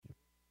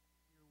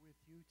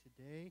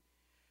today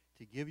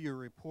to give you a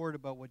report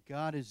about what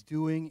God is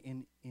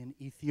doing in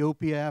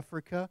Ethiopia,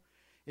 Africa.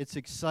 It's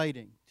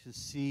exciting to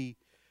see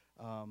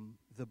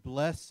the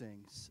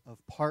blessings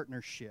of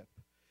partnership.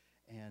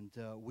 And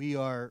we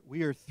are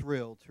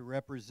thrilled to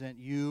represent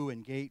you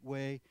and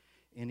Gateway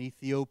in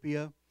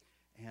Ethiopia.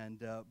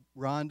 And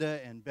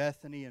Rhonda and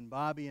Bethany and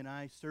Bobby and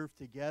I serve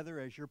together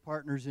as your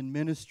partners in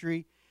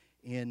ministry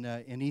in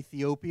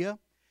Ethiopia.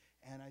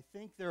 And I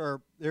think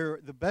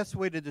the best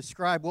way to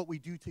describe what we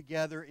do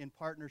together in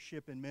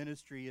partnership and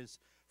ministry is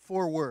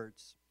 4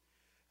 words.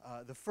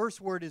 The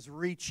first word is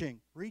reaching.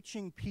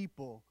 Reaching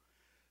people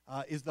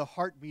is the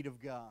heartbeat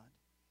of God.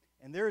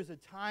 And there is a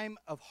time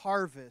of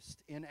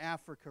harvest in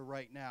Africa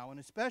right now, and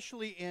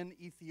especially in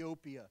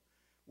Ethiopia.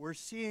 We're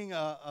seeing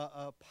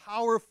a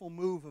powerful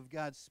move of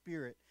God's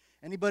Spirit.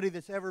 Anybody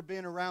that's ever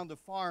been around the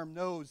farm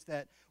knows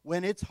that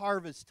when it's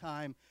harvest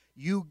time,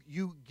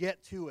 you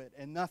get to it,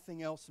 and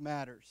nothing else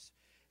matters.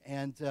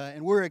 And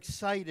we're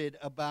excited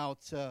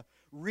about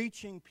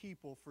reaching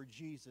people for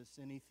Jesus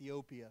in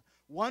Ethiopia.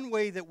 One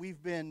way that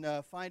we've been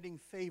finding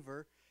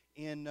favor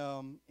in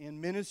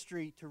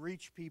ministry to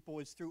reach people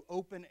is through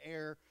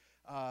open-air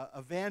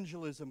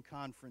evangelism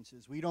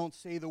conferences. We don't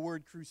say the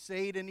word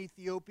crusade in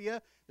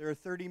Ethiopia. There are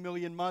 30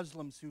 million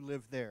Muslims who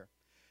live there.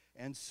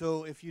 And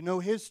so if you know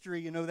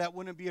history, you know that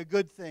wouldn't be a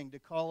good thing to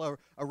call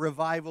a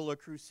revival a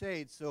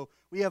crusade. So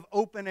we have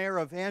open-air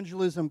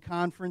evangelism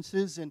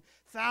conferences, and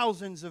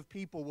thousands of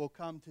people will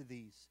come to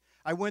these.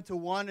 I went to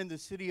one in the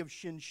city of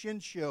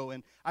Shinshinsho,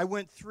 and I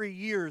went 3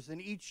 years,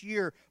 and each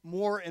year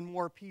more and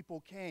more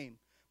people came.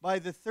 By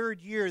the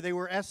 3rd year, they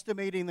were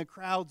estimating the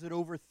crowds at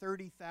over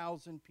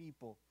 30,000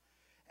 people.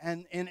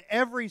 And in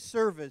every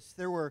service,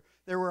 there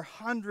were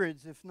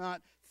hundreds, if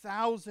not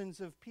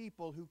thousands of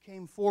people who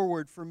came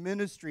forward for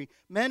ministry,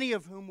 many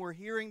of whom were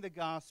hearing the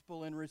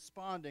gospel and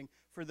responding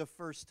for the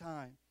first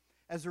time.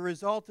 As a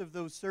result of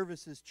those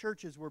services,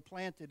 churches were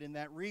planted in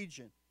that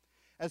region.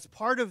 As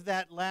part of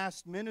that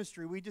last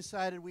ministry, we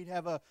decided we'd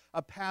have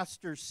a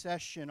pastor's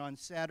session on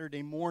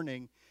Saturday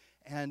morning,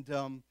 and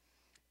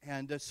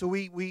so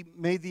we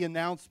made the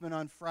announcement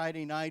on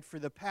Friday night for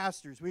the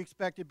pastors. We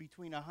expected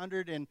between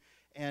 100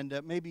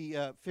 and maybe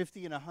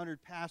 50 and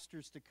 100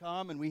 pastors to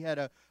come, and we had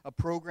a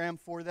program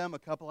for them, a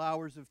couple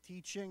hours of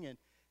teaching,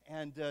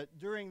 and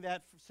during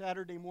that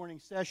Saturday morning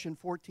session,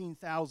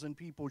 14,000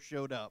 people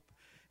showed up,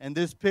 and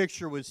this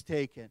picture was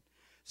taken.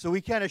 So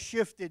we kind of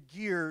shifted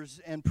gears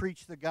and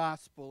preached the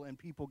gospel, and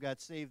people got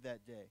saved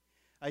that day.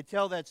 I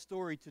tell that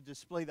story to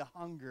display the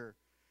hunger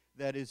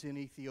that is in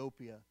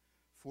Ethiopia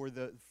for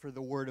the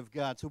Word of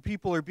God. So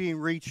people are being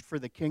reached for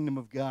the kingdom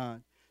of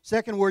God.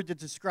 Second word that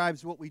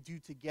describes what we do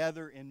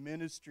together in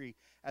ministry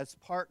as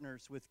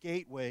partners with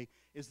Gateway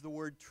is the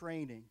word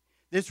training.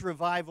 This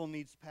revival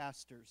needs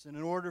pastors, and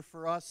in order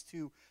for us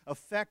to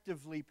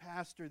effectively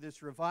pastor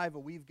this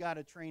revival, we've got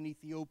to train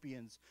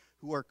Ethiopians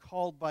who are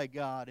called by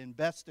God and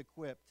best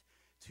equipped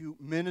to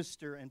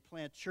minister and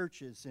plant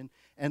churches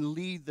and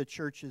lead the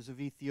churches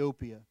of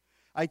Ethiopia.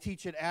 I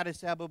teach at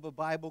Addis Ababa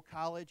Bible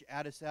College.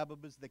 Addis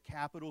Ababa is the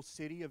capital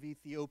city of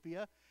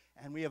Ethiopia,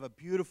 and we have a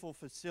beautiful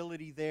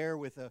facility there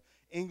with an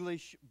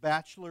English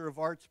Bachelor of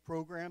Arts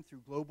program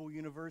through Global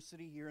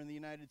University here in the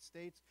United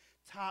States.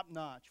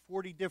 Top-notch.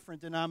 40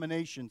 different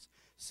denominations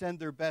send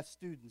their best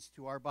students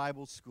to our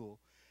Bible school.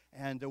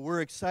 And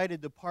we're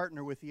excited to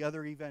partner with the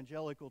other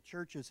evangelical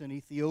churches in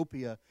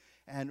Ethiopia.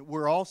 And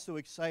we're also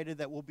excited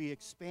that we'll be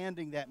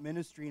expanding that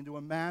ministry into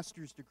a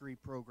master's degree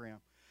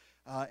program.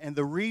 And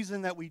the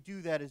reason that we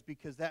do that is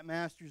because that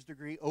master's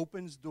degree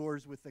opens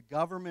doors with the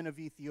government of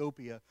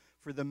Ethiopia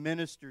for the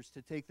ministers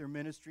to take their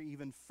ministry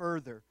even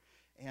further.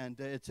 And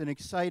it's an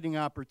exciting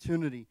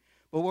opportunity.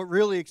 But what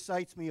really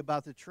excites me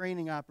about the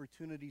training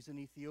opportunities in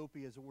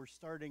Ethiopia is that we're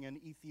starting an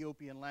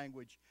Ethiopian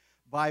language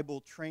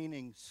Bible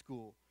training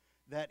school.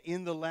 That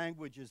in the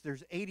languages,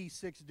 there's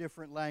 86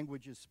 different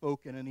languages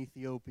spoken in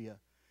Ethiopia.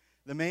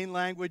 The main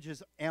language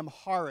is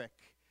Amharic.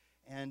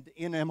 And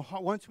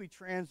once we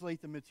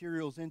translate the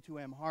materials into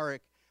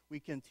Amharic, we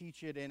can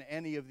teach it in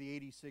any of the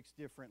 86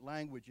 different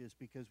languages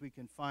because we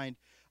can find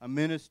a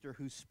minister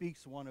who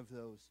speaks one of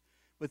those.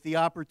 But the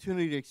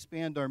opportunity to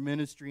expand our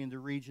ministry into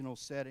regional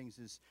settings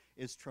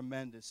is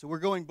tremendous. So we're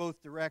going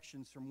both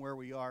directions from where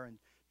we are in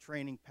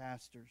training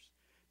pastors.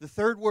 The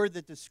third word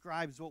that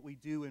describes what we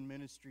do in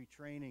ministry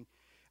training,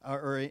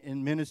 or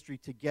in ministry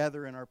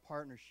together in our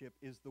partnership,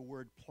 is the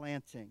word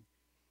planting.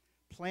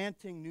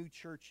 Planting new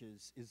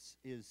churches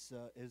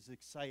is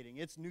exciting.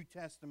 It's New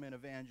Testament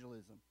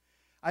evangelism.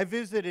 I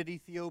visited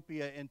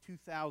Ethiopia in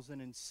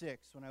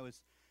 2006 when I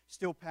was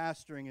still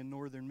pastoring in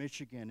northern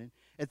Michigan. And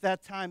at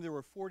that time, there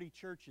were 40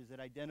 churches that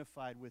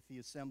identified with the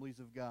Assemblies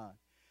of God.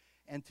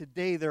 And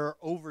today, there are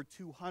over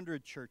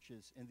 200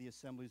 churches in the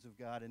Assemblies of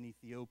God in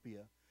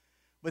Ethiopia.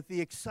 But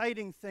the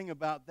exciting thing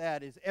about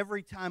that is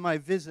every time I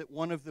visit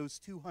one of those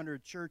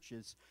 200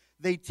 churches,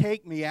 they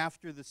take me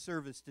after the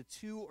service to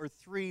 2 or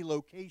 3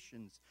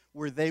 locations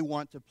where they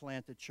want to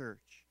plant a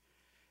church.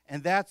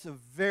 And that's a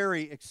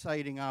very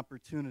exciting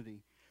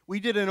opportunity. we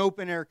did an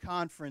open-air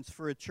conference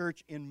for a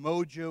church in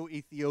Mojo,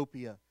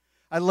 Ethiopia.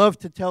 I love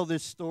to tell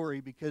this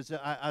story because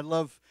I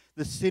love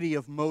the city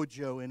of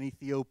Mojo in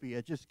Ethiopia.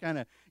 It just kind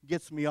of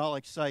gets me all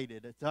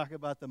excited to talk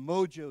about the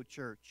Mojo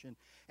church.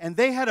 And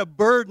they had a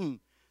burden.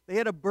 They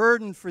had a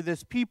burden for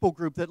this people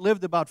group that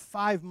lived about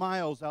 5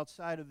 miles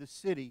outside of the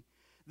city.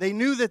 They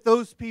knew that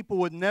those people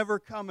would never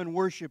come and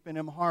worship in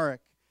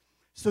Amharic.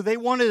 So they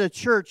wanted a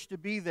church to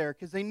be there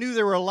because they knew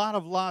there were a lot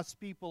of lost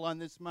people on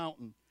this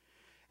mountain.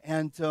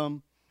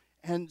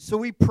 And so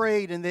we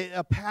prayed, and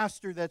a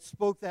pastor that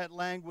spoke that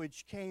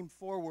language came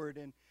forward,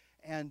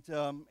 and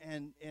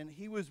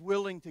he was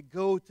willing to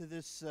go to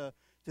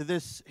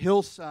this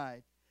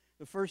hillside.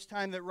 The first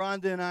time that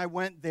Rhonda and I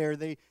went there,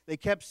 they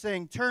kept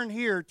saying, turn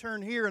here,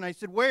 and I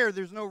said, where?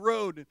 There's no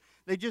road. And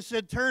they just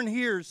said, turn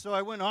here. So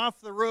I went off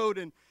the road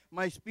in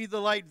my Speed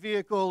the Light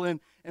vehicle, and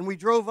we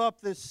drove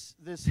up this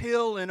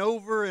hill and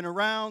over and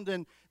around,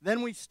 and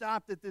then we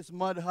stopped at this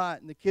mud hut,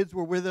 and the kids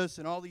were with us,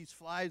 and all these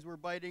flies were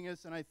biting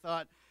us, and I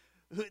thought,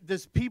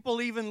 does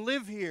people even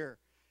live here?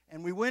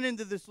 And we went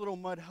into this little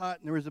mud hut,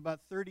 and there was about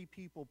 30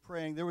 people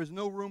praying. There was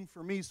no room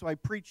for me, so I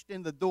preached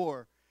in the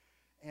door.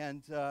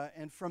 And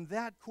from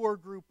that core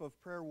group of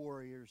prayer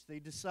warriors, they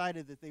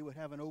decided that they would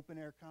have an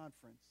open-air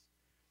conference.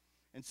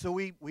 And so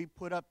we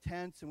put up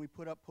tents, and we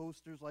put up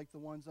posters like the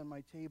ones on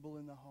my table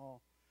in the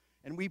hall.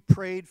 And we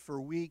prayed for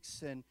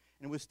weeks, and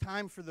it was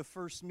time for the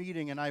first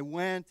meeting. And I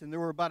went, and there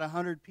were about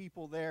 100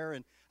 people there,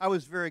 and I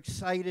was very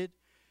excited.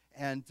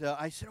 And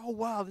I said, oh,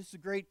 wow, this is a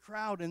great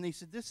crowd. And they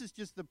said, this is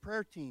just the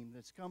prayer team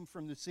that's come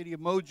from the city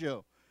of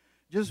Mojo.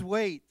 Just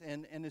wait.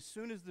 And as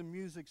soon as the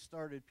music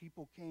started,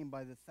 people came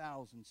by the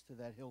thousands to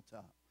that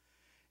hilltop.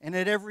 And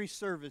at every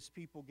service,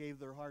 people gave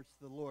their hearts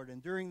to the Lord.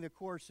 And during the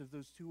course of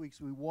those 2 weeks,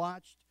 we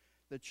watched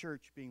the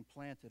church being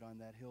planted on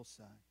that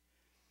hillside.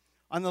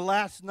 On the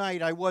last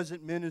night, I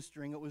wasn't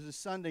ministering. It was a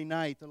Sunday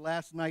night, the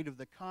last night of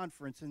the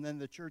conference, and then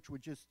the church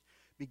would just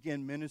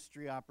begin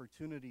ministry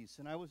opportunities.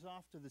 And I was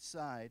off to the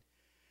side.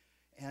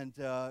 And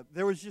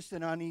there was just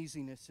an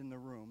uneasiness in the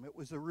room. It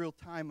was a real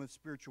time of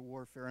spiritual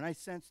warfare, and I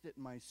sensed it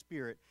in my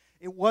spirit.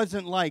 It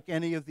wasn't like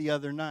any of the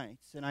other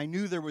nights, and I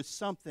knew there was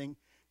something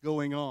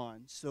going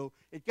on. So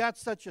it got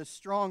such a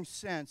strong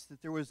sense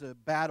that there was a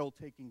battle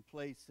taking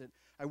place that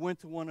I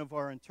went to one of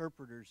our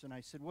interpreters, and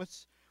I said,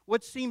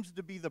 what seems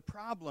to be the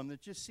problem?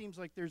 It just seems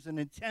like there's an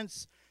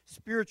intense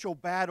spiritual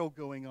battle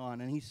going on.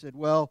 And he said,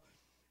 well,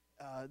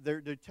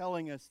 they're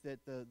telling us that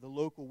the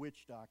local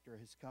witch doctor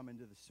has come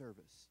into the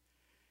service.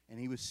 And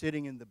he was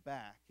sitting in the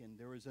back, and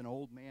there was an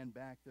old man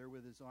back there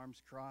with his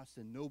arms crossed,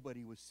 and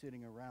nobody was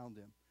sitting around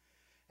him.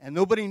 And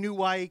nobody knew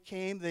why he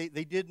came. They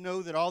did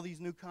know that all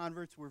these new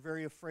converts were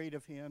very afraid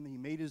of him. He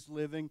made his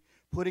living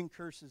putting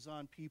curses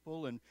on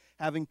people and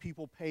having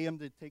people pay him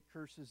to take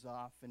curses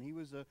off. And he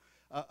was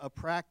a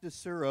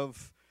practicer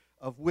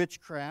of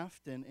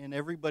witchcraft, and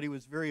everybody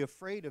was very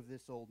afraid of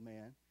this old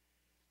man.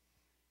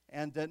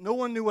 And no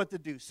one knew what to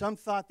do. Some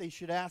thought they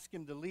should ask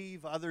him to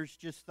leave. Others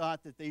just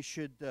thought that they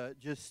should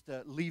just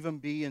leave him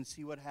be and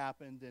see what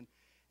happened.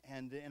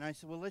 And I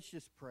said, well, let's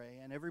just pray.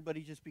 And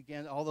everybody just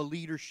began, all the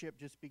leadership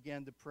just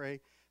began to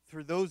pray.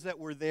 For those that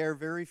were there,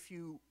 very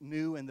few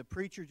knew, and the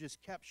preacher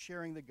just kept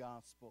sharing the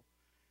gospel.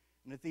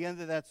 And at the end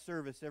of that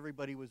service,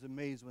 everybody was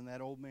amazed when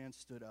that old man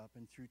stood up,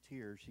 and through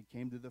tears, he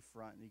came to the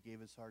front and he gave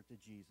his heart to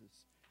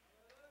Jesus.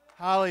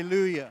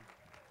 Hallelujah.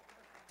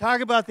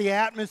 Talk about the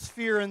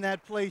atmosphere in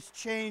that place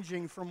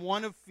changing from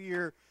one of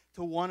fear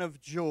to one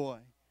of joy.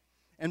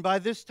 And by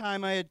this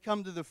time, I had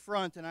come to the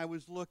front, and I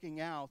was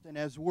looking out. And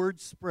as word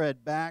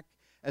spread back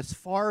as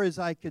far as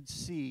I could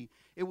see,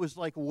 it was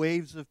like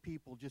waves of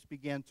people just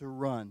began to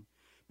run,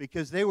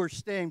 because they were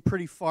staying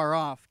pretty far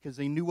off because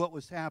they knew what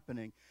was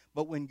happening.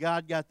 But when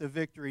God got the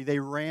victory, they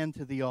ran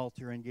to the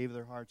altar and gave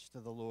their hearts to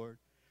the Lord.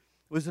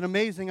 It was an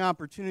amazing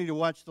opportunity to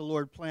watch the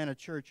Lord plant a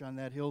church on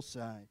that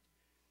hillside.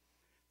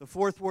 The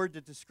fourth word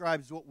that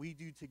describes what we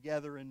do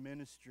together in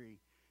ministry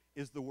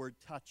is the word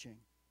touching.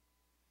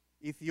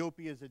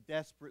 Ethiopia is a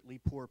desperately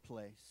poor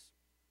place.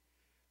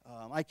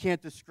 I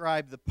can't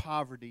describe the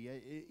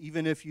poverty.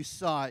 Even if you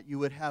saw it, you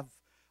would have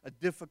a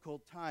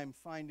difficult time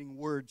finding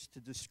words to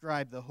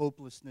describe the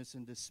hopelessness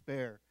and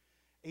despair.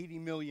 80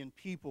 million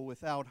people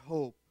without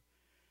hope.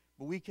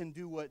 But we can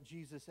do what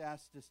Jesus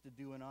asked us to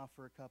do and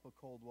offer a cup of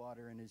cold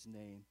water in His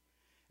name.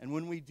 And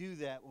when we do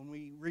that, when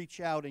we reach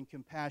out in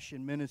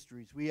Compassion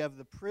Ministries, we have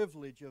the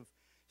privilege of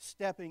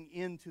stepping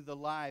into the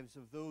lives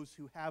of those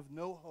who have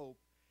no hope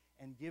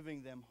and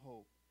giving them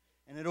hope.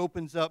 And it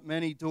opens up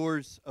many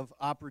doors of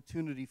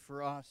opportunity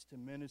for us to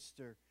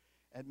minister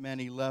at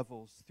many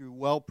levels through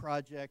Well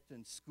Project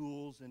and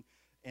schools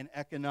and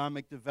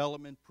economic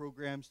development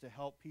programs to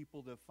help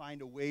people to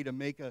find a way to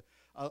make a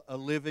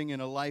living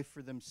and a life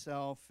for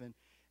themselves.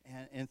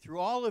 And through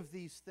all of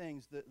these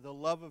things, the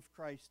love of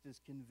Christ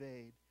is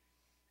conveyed.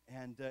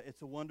 And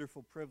it's a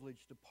wonderful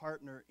privilege to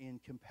partner in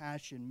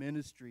Compassion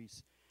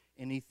Ministries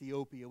in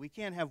Ethiopia. We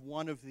can't have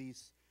one of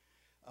these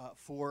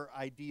four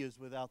ideas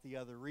without the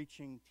other.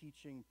 Reaching,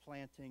 teaching,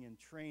 planting, and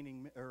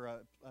training,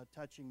 or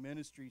touching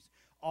ministries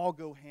all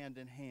go hand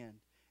in hand.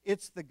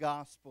 It's the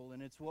gospel,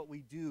 and it's what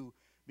we do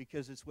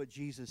because it's what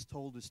Jesus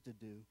told us to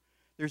do.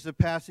 There's a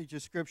passage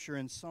of Scripture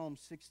in Psalm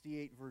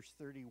 68, verse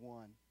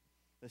 31.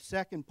 The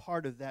second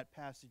part of that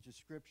passage of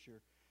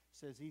Scripture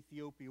says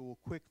Ethiopia will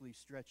quickly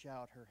stretch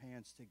out her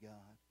hands to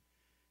God.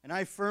 And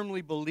I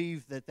firmly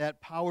believe that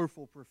that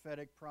powerful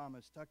prophetic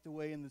promise tucked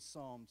away in the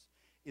Psalms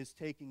is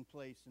taking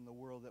place in the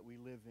world that we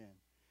live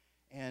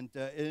in. And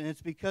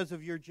it's because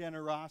of your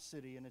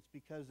generosity, and it's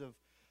because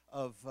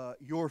of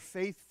your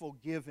faithful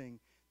giving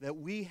that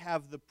we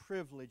have the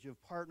privilege of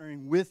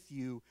partnering with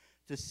you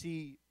to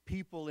see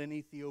people in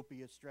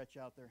Ethiopia stretch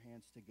out their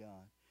hands to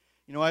God.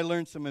 You know, I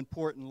learned some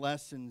important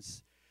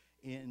lessons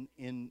in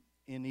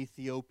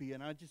Ethiopia,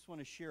 and I just want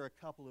to share a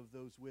couple of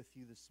those with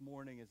you this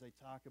morning as I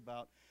talk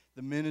about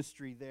the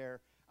ministry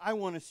there. I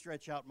want to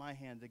stretch out my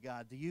hand to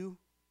God. Do you?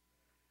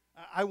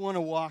 I want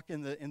to walk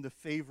in the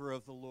favor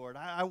of the Lord.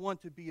 I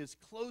want to be as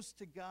close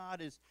to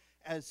God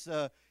as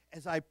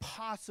I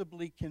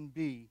possibly can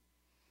be.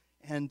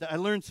 And I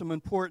learned some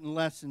important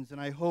lessons,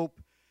 and I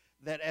hope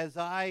that as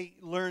I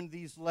learned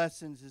these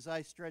lessons, as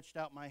I stretched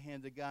out my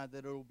hand to God,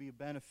 that it will be a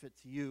benefit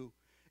to you.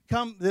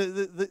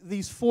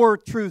 These four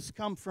truths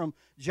come from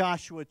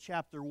Joshua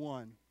chapter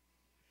 1.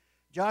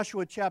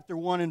 Joshua chapter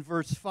 1 and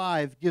verse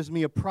 5 gives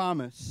me a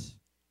promise.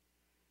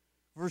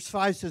 Verse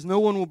 5 says, "No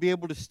one will be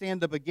able to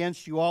stand up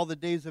against you all the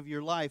days of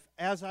your life.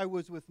 As I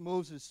was with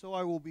Moses, so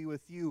I will be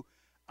with you.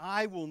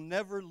 I will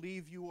never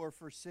leave you or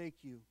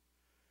forsake you."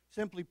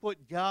 Simply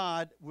put,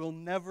 God will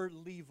never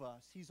leave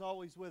us. He's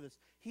always with us.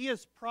 He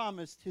has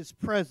promised His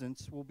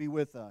presence will be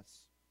with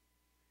us.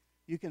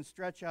 You can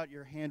stretch out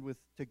your hand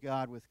to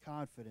God with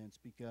confidence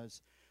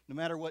because no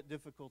matter what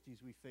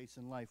difficulties we face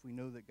in life, we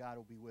know that God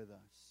will be with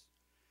us.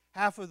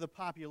 Half of the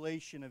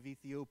population of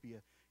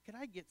Ethiopia. Could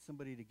I get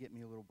somebody to get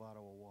me a little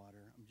bottle of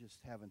water? I'm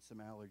just having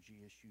some allergy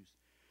issues.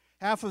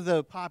 Half of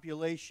the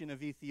population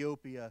of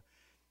Ethiopia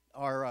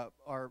are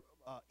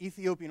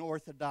Ethiopian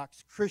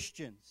Orthodox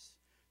Christians.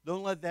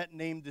 Don't let that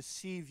name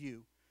deceive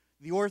you.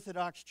 The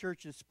Orthodox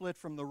Church is split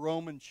from the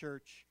Roman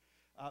Church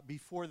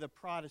before the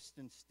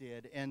Protestants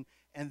did, and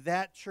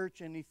that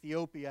church in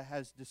Ethiopia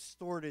has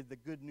distorted the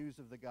good news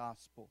of the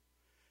gospel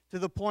to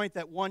the point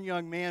that one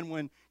young man,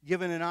 when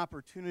given an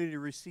opportunity to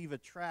receive a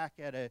tract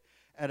at a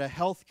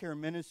healthcare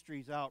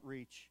ministries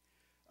outreach,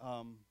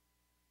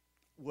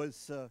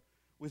 was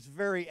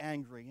very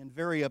angry and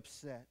very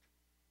upset.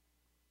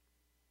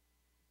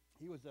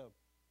 He was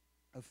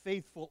a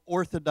faithful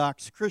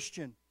Orthodox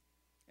Christian.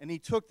 And he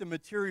took the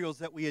materials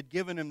that we had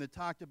given him that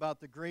talked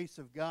about the grace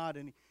of God,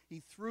 and he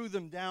threw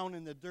them down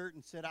in the dirt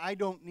and said, "I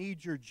don't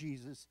need your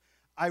Jesus.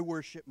 I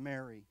worship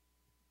Mary."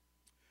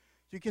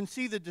 So you can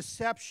see the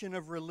deception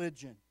of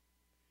religion.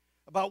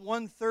 About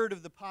 1/3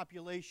 of the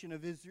population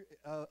of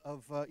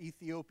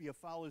Ethiopia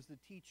follows the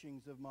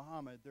teachings of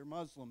Muhammad. They're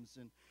Muslims,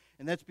 and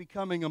that's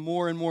becoming a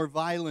more and more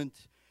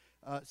violent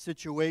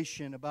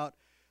situation.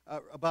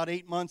 About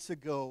 8 months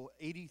ago,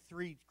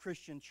 83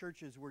 Christian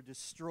churches were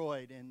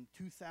destroyed, and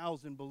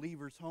 2,000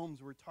 believers'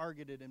 homes were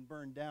targeted and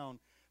burned down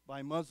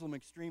by Muslim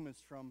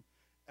extremists from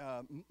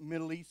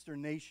Middle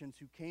Eastern nations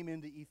who came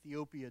into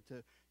Ethiopia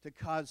to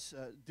cause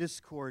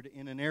discord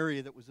in an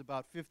area that was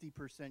about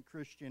 50%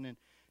 Christian and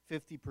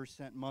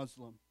 50%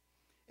 Muslim.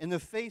 In the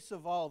face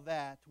of all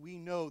that, we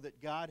know that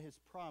God has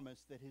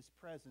promised that His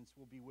presence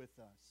will be with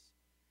us.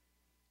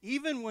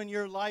 Even when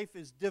your life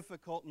is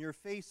difficult and you're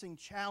facing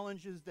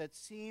challenges that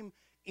seem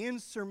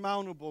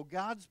insurmountable,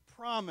 God's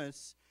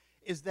promise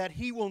is that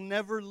He will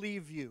never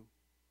leave you.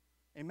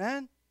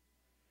 Amen?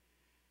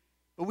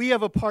 But we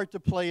have a part to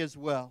play as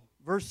well.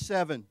 Verse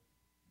 7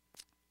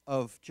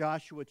 of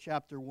Joshua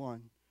chapter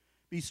 1.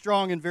 "Be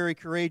strong and very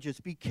courageous.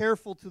 Be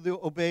careful to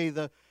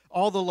obey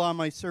all the law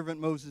my servant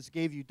Moses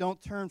gave you.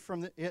 Don't turn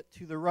from it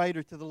to the right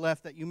or to the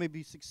left, that you may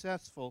be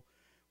successful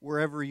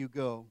wherever you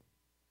go."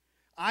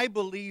 I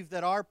believe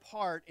that our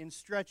part in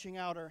stretching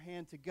out our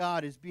hand to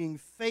God is being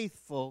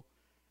faithful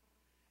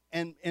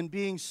and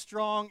being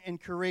strong and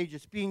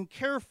courageous, being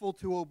careful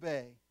to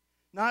obey,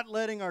 not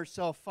letting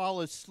ourselves fall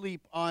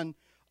asleep on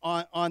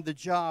the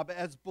job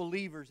as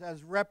believers,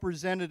 as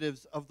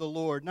representatives of the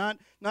Lord, not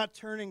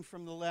turning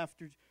from the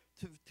left or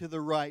to the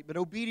right, but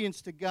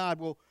obedience to God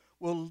will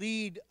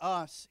lead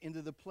us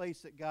into the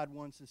place that God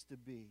wants us to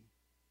be.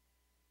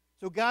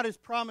 So God has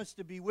promised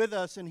to be with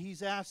us, and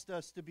He's asked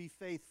us to be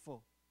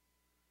faithful.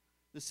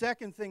 The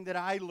second thing that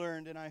I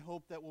learned, and I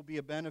hope that will be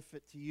a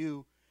benefit to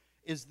you,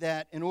 is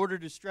that in order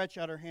to stretch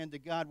out our hand to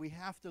God, we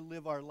have to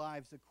live our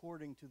lives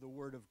according to the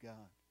Word of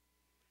God.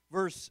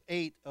 Verse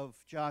 8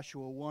 of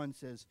Joshua 1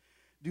 says,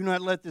 "Do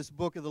not let this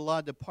book of the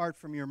law depart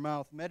from your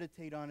mouth.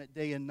 Meditate on it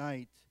day and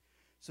night,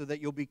 so that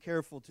you'll be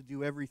careful to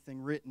do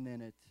everything written in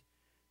it.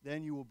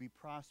 Then you will be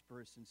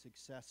prosperous and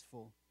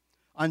successful."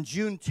 On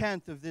June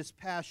 10th of this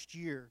past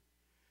year,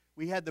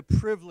 we had the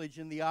privilege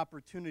and the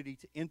opportunity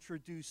to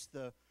introduce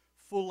the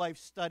Full Life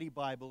Study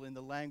Bible in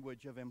the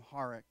language of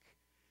Amharic.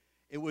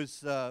 It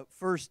was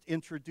first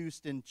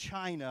introduced in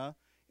China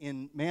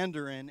in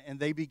Mandarin, and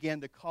they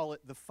began to call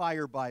it the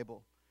Fire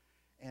Bible.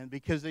 And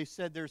because they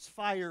said there's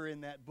fire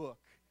in that book.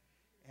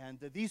 And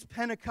these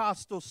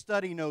Pentecostal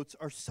study notes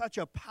are such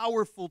a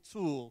powerful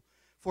tool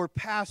for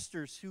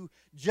pastors who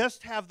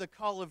just have the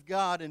call of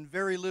God and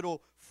very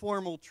little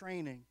formal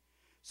training.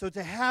 So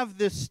to have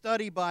this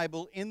study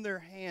Bible in their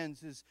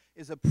hands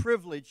is a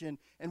privilege. And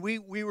we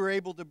were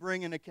able to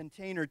bring in a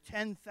container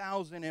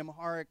 10,000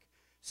 Amharic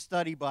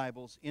study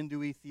Bibles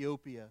into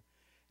Ethiopia.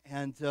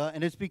 And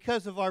it's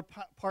because of our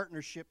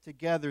partnership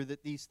together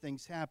that these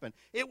things happen.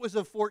 It was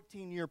a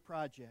 14-year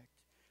project.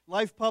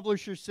 Life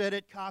Publishers said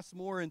it cost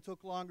more and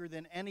took longer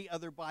than any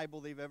other Bible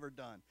they've ever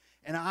done.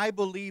 And I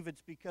believe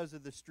it's because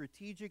of the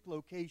strategic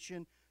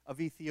location of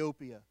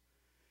Ethiopia.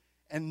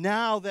 And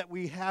now that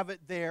we have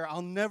it there,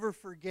 I'll never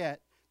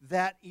forget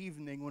that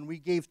evening when we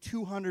gave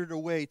 200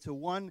 away to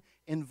one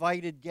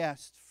invited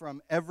guest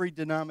from every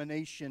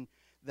denomination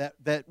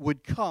that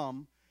would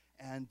come.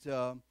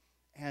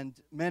 And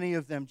many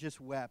of them just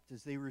wept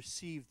as they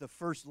received the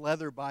first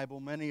leather Bible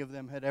many of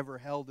them had ever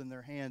held in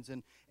their hands,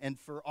 and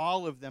for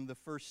all of them, the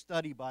first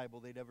study Bible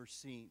they'd ever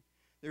seen.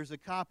 There's a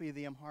copy of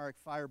the Amharic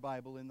Fire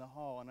Bible in the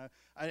hall, and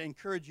I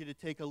encourage you to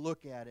take a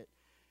look at it.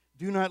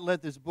 Do not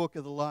let this book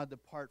of the law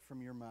depart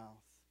from your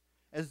mouth.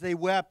 As they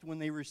wept when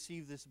they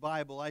received this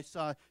Bible, I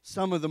saw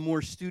some of the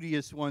more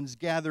studious ones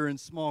gather in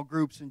small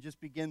groups and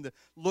just begin to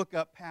look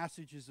up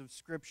passages of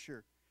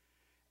Scripture.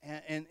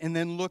 And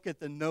then look at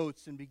the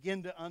notes and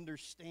begin to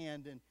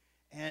understand.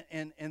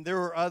 And there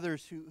were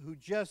others who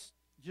just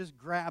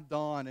grabbed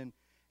on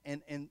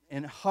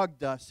and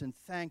hugged us and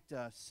thanked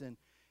us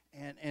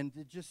and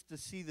just to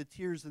see the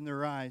tears in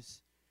their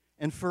eyes.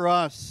 And for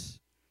us,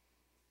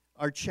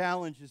 our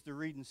challenge is to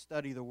read and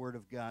study the Word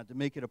of God, to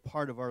make it a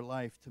part of our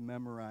life, to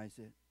memorize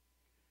it.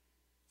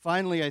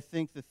 Finally, I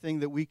think the thing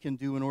that we can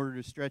do in order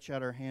to stretch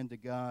out our hand to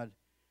God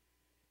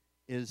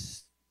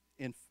is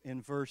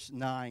in verse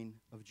 9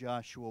 of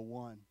Joshua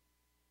 1.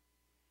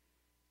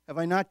 Have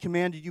I not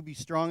commanded you, be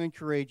strong and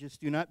courageous?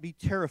 Do not be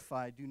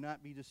terrified. Do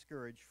not be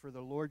discouraged, for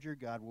the Lord your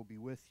God will be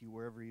with you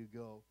wherever you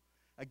go.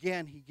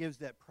 Again, he gives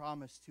that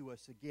promise to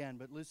us again,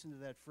 but listen to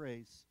that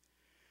phrase.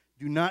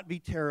 Do not be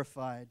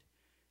terrified.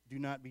 Do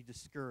not be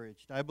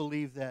discouraged. I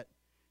believe that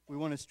if we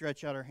want to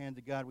stretch out our hand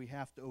to God, we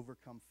have to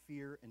overcome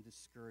fear and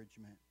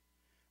discouragement.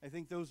 I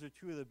think those are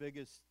two of the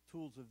biggest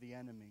tools of the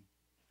enemy.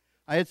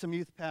 I had some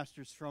youth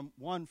pastors from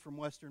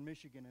Western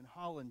Michigan and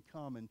Holland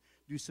come and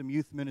do some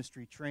youth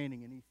ministry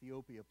training in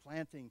Ethiopia,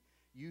 planting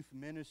youth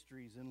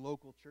ministries in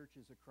local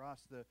churches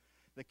across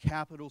the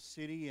capital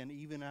city and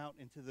even out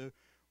into the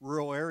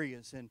rural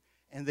areas.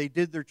 And they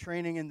did their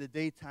training in the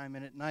daytime,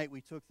 and at night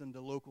we took them to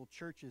local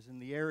churches in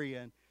the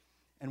area.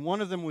 And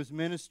one of them was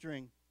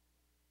ministering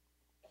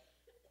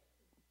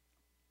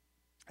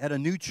at a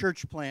new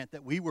church plant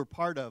that we were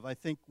part of. I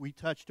think we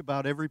touched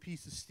about every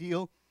piece of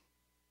steel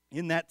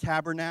in that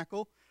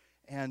tabernacle,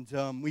 and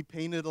we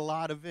painted a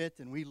lot of it,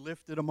 and we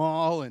lifted them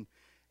all, and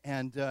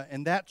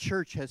that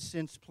church has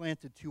since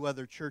planted 2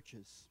 other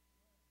churches,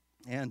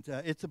 and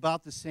it's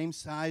about the same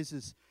size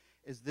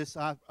as this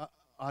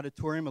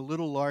auditorium, a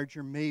little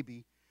larger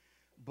maybe,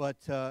 but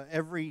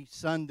every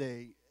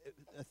Sunday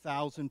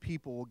 1,000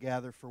 people will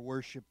gather for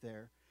worship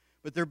there.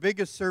 But their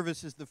biggest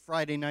service is the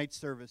Friday night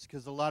service,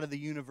 because a lot of the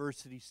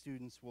university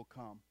students will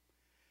come.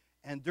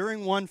 And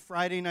during one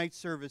Friday night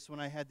service, when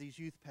I had these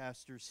youth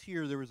pastors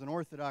here, there was an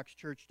Orthodox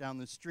church down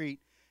the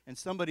street, and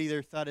somebody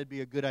there thought it'd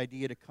be a good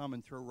idea to come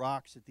and throw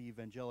rocks at the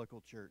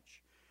evangelical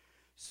church.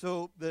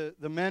 So the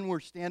men were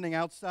standing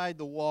outside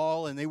the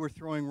wall, and they were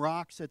throwing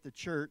rocks at the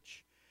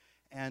church.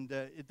 And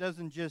it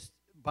doesn't just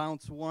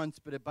bounce once,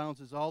 but it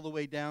bounces all the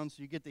way down,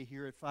 so you get to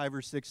hear it 5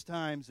 or 6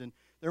 times. And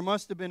there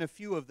must have been a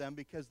few of them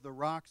because the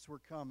rocks were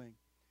coming.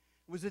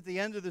 It was at the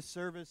end of the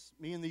service.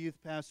 Me and the youth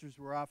pastors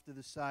were off to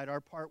the side.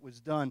 Our part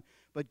was done,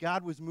 but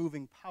God was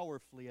moving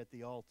powerfully at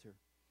the altar.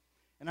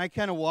 And I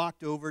kind of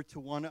walked over to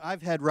one.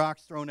 I've had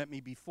rocks thrown at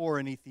me before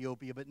in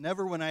Ethiopia, but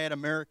never when I had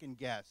American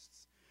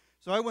guests.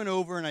 So I went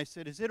over and I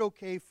said, is it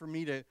okay for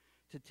me to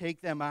take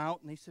them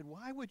out? And they said,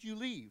 why would you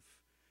leave?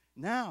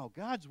 Now,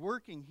 God's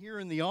working here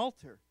in the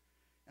altar.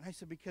 And I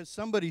said, because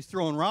somebody's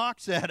throwing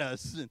rocks at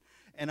us.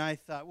 And I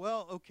thought,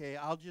 well, okay,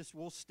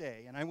 we'll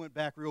stay. And I went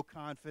back real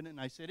confident,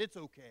 and I said, it's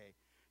okay,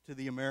 to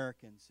the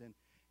Americans.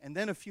 And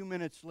then a few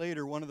minutes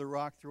later, one of the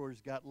rock throwers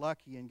got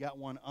lucky and got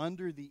one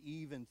under the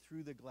eave and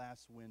through the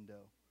glass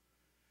window.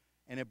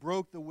 And it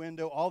broke the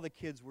window. All the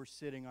kids were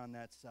sitting on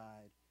that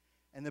side.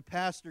 And the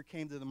pastor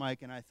came to the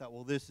mic, and I thought,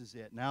 well, this is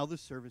it. Now the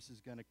service is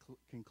going to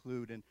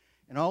conclude.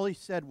 And all he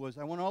said was,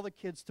 I want all the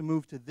kids to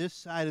move to this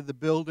side of the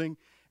building,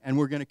 and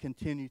we're going to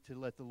continue to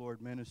let the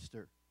Lord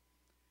minister.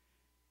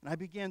 And I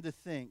began to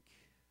think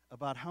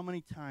about how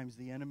many times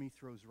the enemy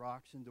throws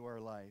rocks into our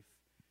life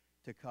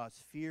to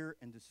cause fear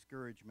and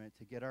discouragement,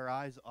 to get our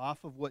eyes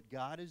off of what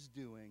God is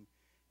doing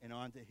and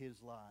onto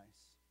his lies.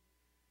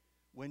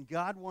 When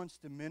God wants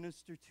to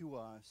minister to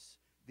us,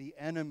 the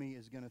enemy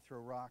is going to throw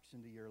rocks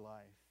into your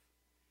life.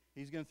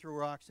 He's going to throw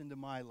rocks into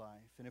my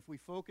life. And if we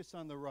focus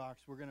on the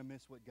rocks, we're going to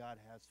miss what God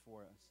has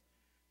for us.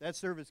 That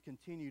service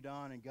continued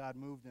on, and God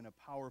moved in a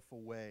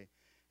powerful way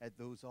at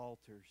those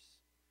altars.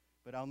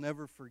 But I'll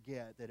never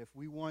forget that if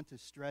we want to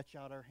stretch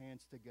out our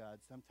hands to God,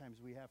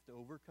 sometimes we have to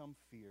overcome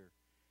fear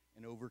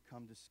and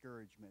overcome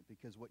discouragement,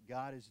 because what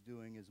God is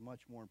doing is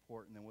much more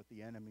important than what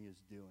the enemy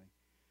is doing.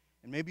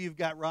 And maybe you've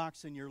got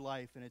rocks in your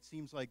life, and it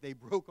seems like they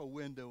broke a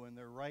window, and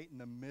they're right in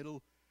the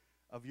middle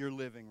of your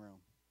living room.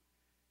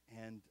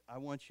 And I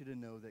want you to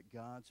know that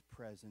God's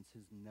presence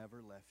has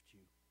never left you.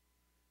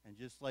 And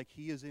just like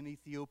He is in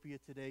Ethiopia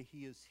today, He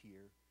is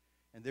here.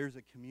 And there's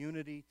a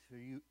community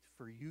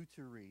for you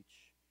to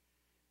reach.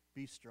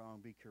 Be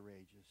strong, be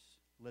courageous.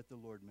 Let the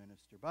Lord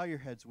minister. Bow your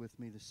heads with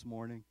me this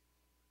morning.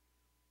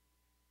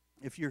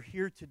 If you're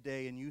here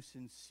today and you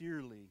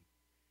sincerely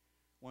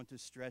want to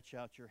stretch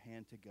out your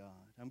hand to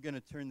God, I'm going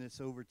to turn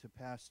this over to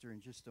Pastor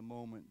in just a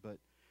moment, but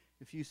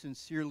if you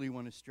sincerely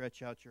want to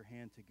stretch out your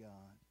hand to God,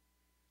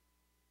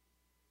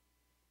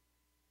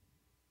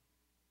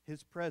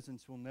 His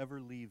presence will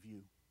never leave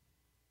you.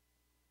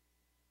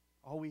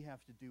 All we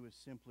have to do is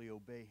simply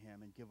obey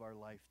Him and give our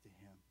life to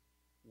Him.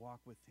 Walk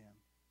with Him.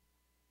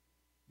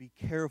 Be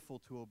careful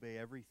to obey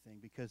everything,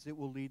 because it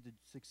will lead to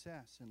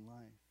success in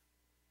life.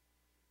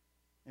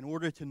 In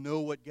order to know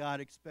what God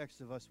expects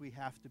of us, we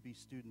have to be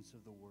students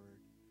of the Word.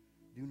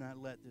 Do not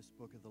let this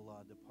book of the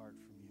law depart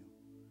from you.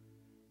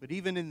 But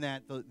even in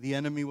that, the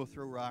enemy will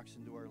throw rocks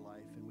into our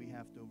life, and we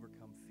have to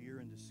overcome fear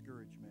and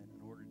discouragement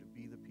in order to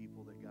be the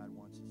people that God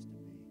wants us to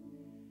be.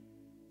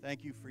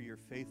 Thank you for your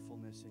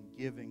faithfulness in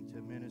giving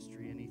to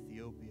ministry in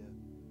Ethiopia.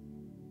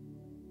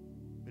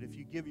 But if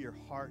you give your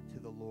heart to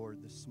the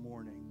Lord this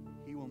morning,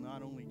 He will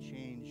not only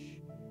change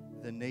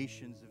the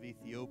nations of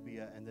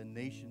Ethiopia and the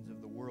nations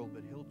of the world,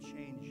 but He'll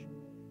change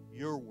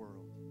your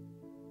world.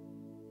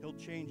 He'll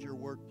change your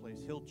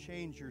workplace. He'll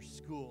change your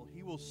school.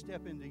 He will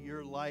step into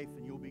your life,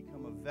 and you'll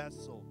become a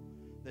vessel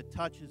that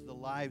touches the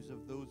lives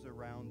of those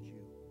around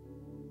you.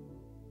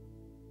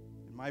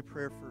 And my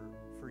prayer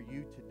for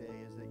you today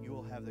is that you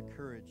will have the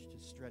courage to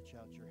stretch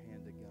out your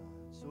hand to God.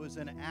 So as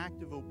an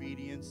act of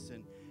obedience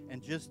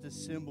and just a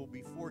symbol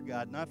before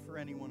God, not for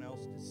anyone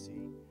else to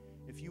see,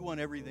 if you want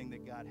everything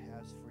that God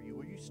has for you,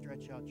 will you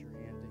stretch out your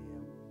hand to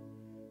Him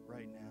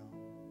right now?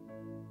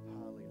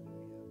 Hallelujah.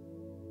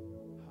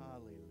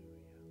 Hallelujah.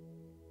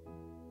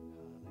 Hallelujah.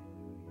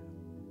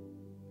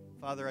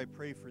 Father, I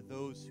pray for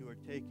those who are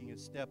taking a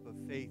step of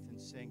faith and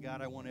saying,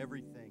 God, I want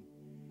everything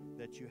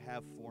that you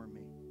have for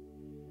me.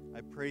 I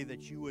pray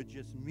that you would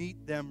just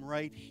meet them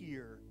right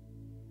here.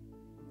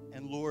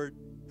 And Lord,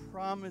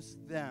 promise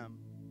them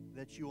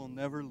that you will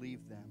never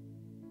leave them.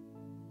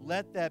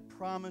 Let that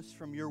promise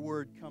from your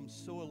word come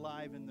so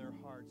alive in their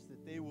hearts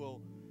that they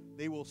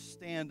will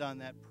stand on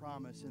that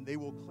promise, and they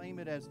will claim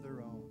it as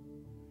their own.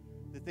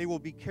 That they will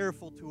be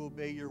careful to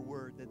obey your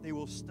word, that they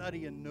will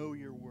study and know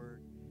your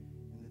word,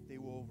 and that they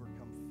will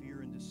overcome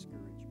fear and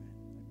discouragement.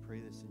 I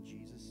pray this in Jesus' name.